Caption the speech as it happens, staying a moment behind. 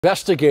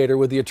Investigator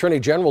with the Attorney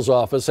General's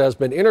office has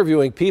been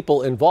interviewing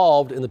people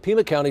involved in the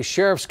Pima County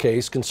Sheriff's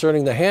case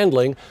concerning the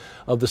handling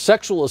of the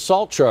sexual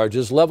assault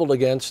charges leveled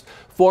against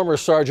former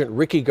Sergeant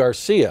Ricky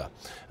Garcia.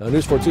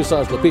 News 4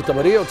 Tucson's Lupita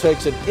Murillo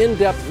takes an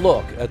in-depth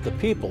look at the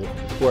people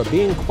who are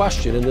being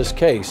questioned in this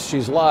case.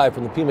 She's live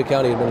from the Pima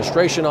County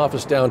Administration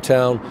Office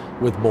downtown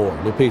with more.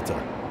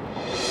 Lupita.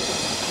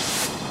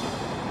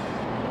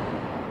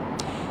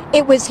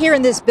 It was here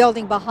in this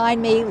building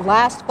behind me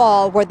last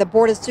fall where the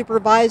Board of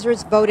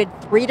Supervisors voted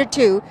 3-2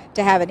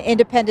 to have an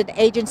independent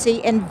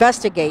agency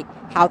investigate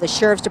how the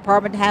Sheriff's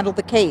Department handled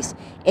the case.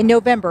 In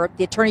November,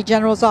 the Attorney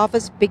General's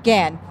office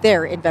began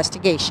their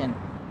investigation.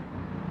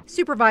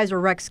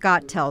 Supervisor Rex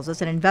Scott tells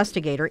us an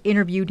investigator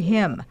interviewed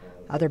him.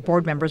 Other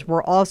board members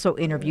were also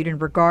interviewed in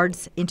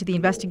regards into the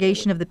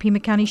investigation of the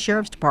Pima County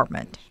Sheriff's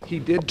Department. He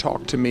did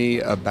talk to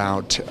me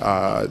about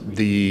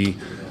the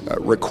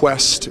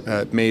request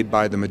made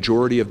by the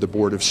majority of the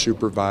Board of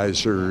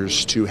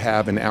Supervisors to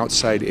have an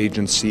outside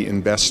agency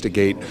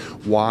investigate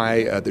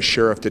why the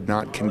sheriff did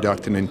not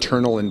conduct an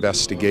internal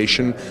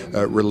investigation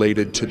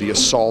related to the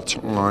assault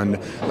on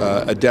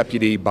a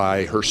deputy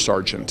by her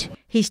sergeant.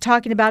 He's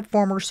talking about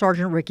former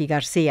Sergeant Ricky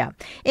Garcia.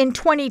 In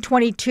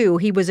 2022,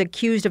 he was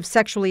accused of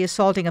sexually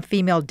assaulting a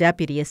female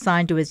deputy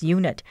assigned to his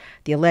unit.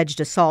 The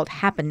alleged assault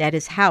happened at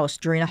his house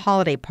during a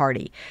holiday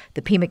party.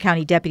 The Pima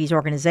County Deputies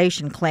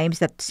Organization claims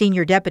that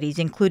senior deputies,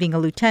 including a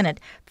lieutenant,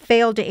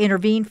 failed to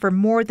intervene for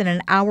more than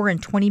an hour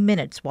and 20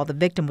 minutes while the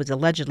victim was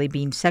allegedly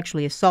being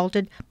sexually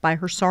assaulted by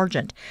her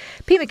sergeant.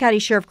 Pima County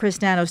Sheriff Chris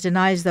Nanos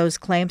denies those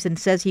claims and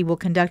says he will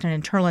conduct an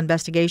internal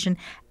investigation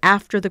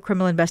after the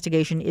criminal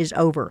investigation is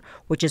over,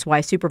 which is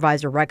why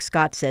Supervisor Rex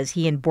Scott says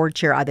he and Board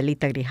Chair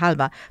Adelita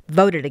Grijalva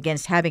voted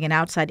against having an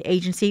outside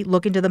agency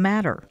look into the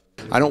matter.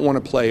 I don't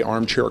want to play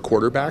armchair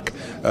quarterback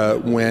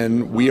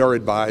when we are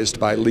advised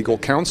by legal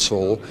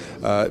counsel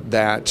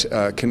that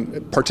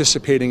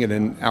participating in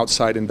an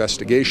outside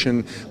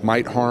investigation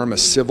might harm a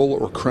civil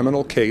or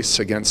criminal case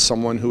against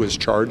someone who is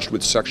charged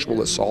with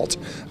sexual assault.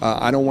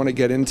 I don't want to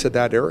get into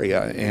that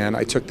area, and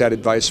I took that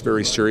advice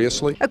very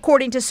seriously.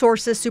 According to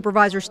sources,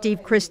 Supervisor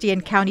Steve Christie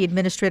and County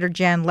Administrator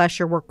Jan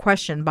Lesher were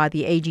questioned by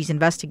the AG's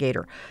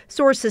investigator.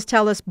 Sources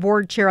tell us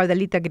Board Chair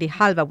Adelita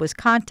Grijalva was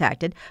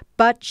contacted,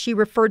 but she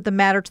referred the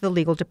matter to the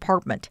legal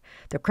department.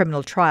 The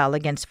criminal trial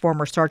against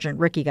former Sergeant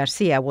Ricky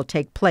Garcia will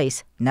take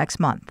place next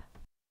month.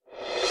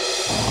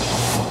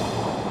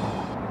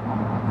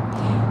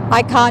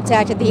 I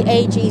contacted the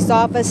AG's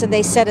office and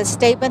they sent a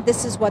statement.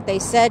 This is what they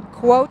said,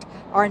 quote,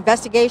 "Our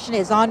investigation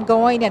is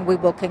ongoing and we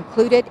will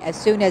conclude it as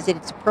soon as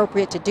it's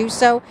appropriate to do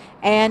so,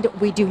 and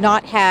we do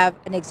not have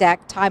an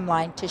exact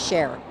timeline to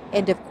share,"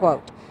 end of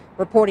quote.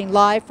 Reporting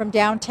live from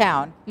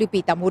downtown,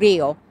 Lupita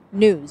Murillo,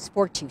 News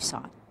 4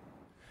 Tucson.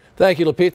 Thank you, Lupita.